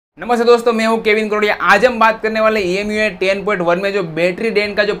नमस्ते दोस्तों, मैं हूं केविन करोड़िया। आज हम बात करने वाले EMUI 10.1 में जो बैटरी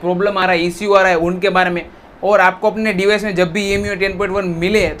ड्रेन का जो प्रॉब्लम आ रहा है, इश्यू आ रहा है, उनके बारे में। और आपको अपने डिवाइस में जब भी EMUI 10.1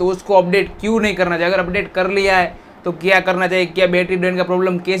 मिले तो उसको अपडेट क्यों नहीं करना चाहिए, अगर अपडेट कर लिया है तो क्या करना चाहिए, क्या बैटरी ड्रेन का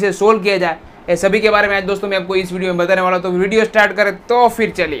प्रॉब्लम कैसे सोल्व किया जाए, ये सभी के बारे में आज दोस्तों मैं आपको इस वीडियो में बताने वाला हूं। तो वीडियो स्टार्ट करें तो फिर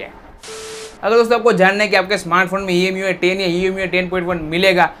चलिए। अगर दोस्तों आपको जानना है कि आपके स्मार्टफोन में EMUI 10 या EMUI 10.1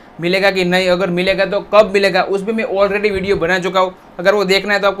 मिलेगा कि नहीं, अगर मिलेगा तो कब मिलेगा, उस पर मैं ऑलरेडी वीडियो बना चुका हूँ। अगर वो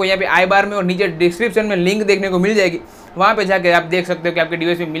देखना है तो आपको यहाँ पे आई बार में और नीचे डिस्क्रिप्शन में लिंक देखने को मिल जाएगी, वहाँ पे जाके आप देख सकते हो कि आपके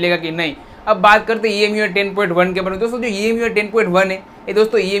डिवाइस में मिलेगा कि नहीं। अब बात करते हैं EMUI 10.1 के बारे में। दोस्तों जो EMUI 10.1 है ये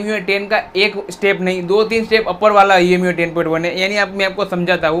दोस्तों EMUI 10 का एक स्टेप नहीं, 2-3 स्टेप अपर वाला EMUI 10.1 है। यानी मैं आपको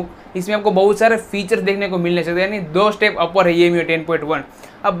समझाता हूँ, इसमें आपको बहुत सारे फीचर्स देखने को मिलने सकते हैं, यानी 2 स्टेप अपर है EMUI 10.1।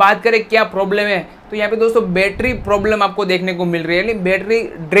 अब बात करें क्या प्रॉब्लम है, तो यहाँ पे दोस्तों बैटरी प्रॉब्लम आपको देखने को मिल रही है, यानी बैटरी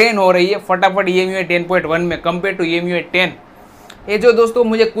ड्रेन हो रही है फटाफट EMUI 10.1 में कंपेयर टू EMUI 10। ये जो दोस्तों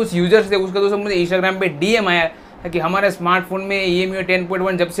मुझे कुछ यूजर्स थे उसका दोस्तों मुझे इंस्टाग्राम पे DM आया कि हमारे स्मार्टफोन में EMUI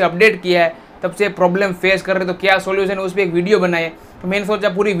 10.1 जब से अपडेट किया है तब से प्रॉब्लम फेस कर रहे, तो क्या सोल्यूशन है, उस पर एक वीडियो बनाए। तो मैंने सोचा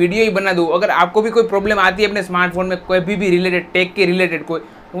पूरी वीडियो ही बना दूँ। अगर आपको भी कोई प्रॉब्लम आती है अपने स्मार्टफोन में, कोई भी रिलेटेड टेक के रिलेटेड कोई,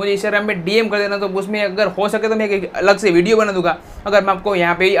 तो मुझे इंस्टाग्राम पे DM कर देना, तो उसमें अगर हो सके तो मैं एक अलग से वीडियो बना दूंगा। अगर मैं आपको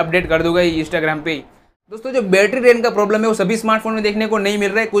यहाँ पे ही अपडेट कर दूंगा इंस्टाग्राम पे ही। दोस्तों जो बैटरी ड्रेन का प्रॉब्लम है वो सभी स्मार्टफोन में देखने को नहीं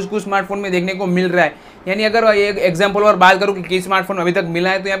मिल रहा है, कुछ स्मार्टफोन में देखने को मिल रहा है। यानी अगर एक एग्जांपल और बात करूँ कि किस स्मार्टफोन में अभी तक मिला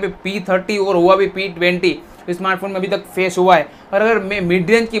है, तो यहाँ पे P30 और huawei P20 स्मार्टफोन में अभी तक फेस हुआ है। और अगर मैं मिड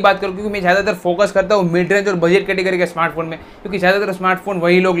रेंज की बात करूँ, क्योंकि मैं ज़्यादातर फोकस करता हूँ मिड रेंज और बजट कैटेगरी के स्मार्टफोन में, क्योंकि ज़्यादातर स्मार्टफोन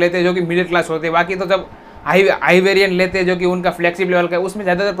वही लोग लेते हैं जो कि मिडिल क्लास होते हैं। बाकी तो जब हाई वेरिएंट लेते हैं जो कि उनका फ्लेक्सिबल लेवल का है, उसमें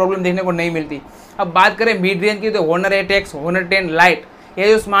ज़्यादातर प्रॉब्लम देखने को नहीं मिलती। अब बात करें मिड रेंज की, तो Honor 8X, Honor 10 Lite, ये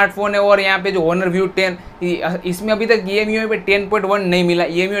जो स्मार्टफोन है, और यहाँ पे जो Honor View 10, इसमें अभी तक EMUI पे 10.1 नहीं मिला।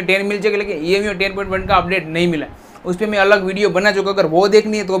 EMUI 10 मिल जाएगा लेकिन EMUI 10.1 का अपडेट नहीं मिला। उस पर मैं अलग वीडियो बना चुका, अगर वो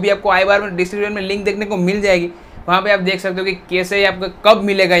देखनी है तो भी आपको आई बार में डिस्क्रिप्शन में लिंक देखने को मिल जाएगी। वहाँ पे आप देख सकते हो कि कैसे आपका कब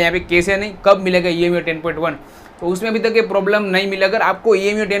मिलेगा, यहाँ पे कैसे नहीं कब मिलेगा EMUI 10.1। तो उसमें अभी तक ये प्रॉब्लम नहीं मिला। अगर आपको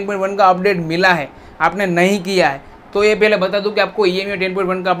EMUI 10.1 का अपडेट मिला है, आपने नहीं किया है, तो ये पहले बता दूं कि आपको EMUI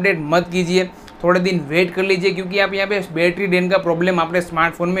 10.1 का अपडेट मत कीजिए, थोड़े दिन वेट कर लीजिए, क्योंकि आप यहाँ पे बैटरी ड्रेन का प्रॉब्लम अपने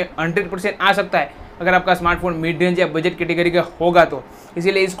स्मार्टफोन में 100% आ सकता है अगर आपका स्मार्टफोन मिड रेंज या बजट कैटेगरी का होगा तो।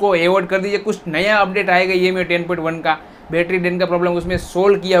 इसीलिए इसको अवॉइड कर दीजिए। कुछ नया अपडेट आएगा EMUI 10.1 का, बैटरी ड्रेन का प्रॉब्लम उसमें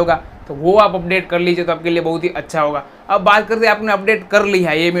सोल्व किया होगा, तो वो आप अपडेट कर लीजिए, तो आपके लिए बहुत ही अच्छा होगा। अब बात करते हैं, आपने अपडेट कर लिया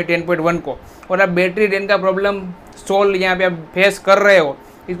है EMUI 10.1 को और आप बैटरी ड्रेन का प्रॉब्लम सोल्व यहाँ पे आप फेस कर रहे हो,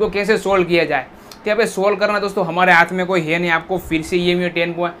 इसको कैसे सोल्व किया जाए। तो यहाँ पे सोल्व करना दोस्तों हमारे हाथ में कोई है नहीं, आपको फिर से EMUI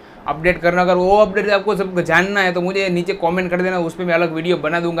 10 को अपडेट करना। अगर वो अपडेट आपको सब जानना है तो मुझे नीचे कमेंट कर देना, उस पर मैं अलग वीडियो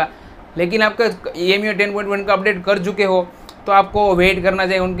बना दूंगा। लेकिन आपका EMUI 10.1 का अपडेट कर चुके हो तो आपको वेट करना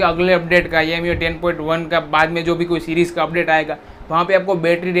चाहिए उनके अगले अपडेट का, EMUI 10.1 का बाद में जो भी कोई सीरीज़ का अपडेट आएगा, वहाँ पे आपको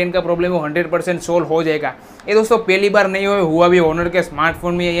बैटरी ड्रेन का प्रॉब्लम 100% सोल्व हो जाएगा। ये दोस्तों पहली बार नहीं हुआ भी Honor के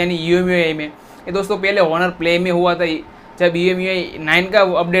स्मार्टफोन में, यानी EMUI में। ये दोस्तों पहले Honor Play में हुआ था, जब EMUI 9 का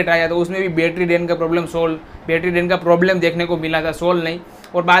अपडेट आया तो उसमें भी बैटरी ड्रेन का प्रॉब्लम देखने को मिला था, सोल्व नहीं।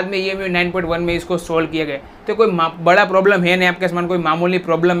 और बाद में EMUI 9.1 में इसको सोल्व किया गया। तो कोई बड़ा प्रॉब्लम है नहीं आपके स्मार्टफोन, कोई मामूली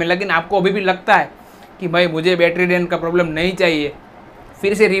प्रॉब्लम है, लेकिन आपको अभी भी लगता है कि भाई मुझे बैटरी ड्रेन का प्रॉब्लम नहीं चाहिए,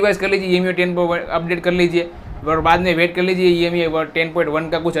 फिर से रिवाइज कर लीजिए, EMUI 10 को अपडेट कर लीजिए और बाद में वेट कर लीजिए EMUI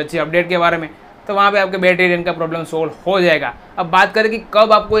 10.1 का कुछ अच्छे अपडेट के बारे में, तो वहाँ पे आपके बैटरी ड्रेन का प्रॉब्लम सोल्व हो जाएगा। अब बात करें कि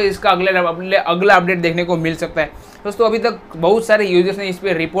कब आपको इसका अगला अपडेट देखने को मिल सकता है। दोस्तों अभी तक बहुत सारे यूजर्स ने इस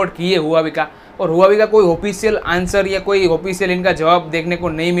पर रिपोर्ट की है huawei का, और huawei का कोई ऑफिशियल आंसर या कोई ऑफिशियल इनका जवाब देखने को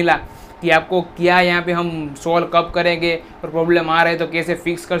नहीं मिला कि आपको क्या यहाँ पे हम सोल्व कब करेंगे और प्रॉब्लम आ रहे है तो कैसे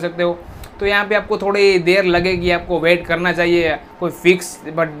फिक्स कर सकते हो। तो यहाँ पे आपको थोड़ी देर लगेगी, आपको वेट करना चाहिए। कोई फिक्स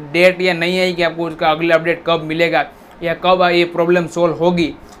डेट या नहीं है कि आपको उसका अगला अपडेट कब मिलेगा या कब ये प्रॉब्लम सोल्व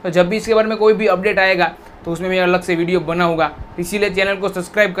होगी। तो जब भी इसके बारे में कोई भी अपडेट आएगा तो उसमें मैं अलग से वीडियो बनाऊंगा। इसीलिए चैनल को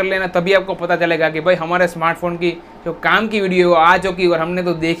सब्सक्राइब कर लेना, तभी आपको पता चलेगा कि भाई हमारे स्मार्टफोन की जो काम की वीडियो आ चुकी और हमने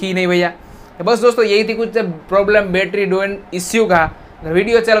तो देखी ही नहीं भैया। तो बस दोस्तों यही थी कुछ प्रॉब्लम बैटरी ड्रेन इश्यू का। अगर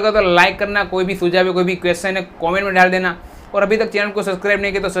वीडियो अच्छा लगा तो लाइक करना, कोई भी सुझाव है, कोई भी क्वेश्चन है कॉमेंट में डाल देना, और अभी तक चैनल को सब्सक्राइब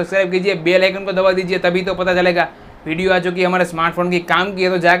नहीं किया तो सब्सक्राइब कीजिए, बेल आइकन को दबा दीजिए, तभी तो पता चलेगा वीडियो आ चुकी है हमारे स्मार्टफोन की काम की है,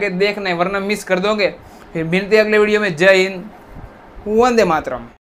 तो जाके देखना है, वरना मिस कर दोगे। फिर मिलते हैं अगले वीडियो में। जय हिंद, वंदे मातरम।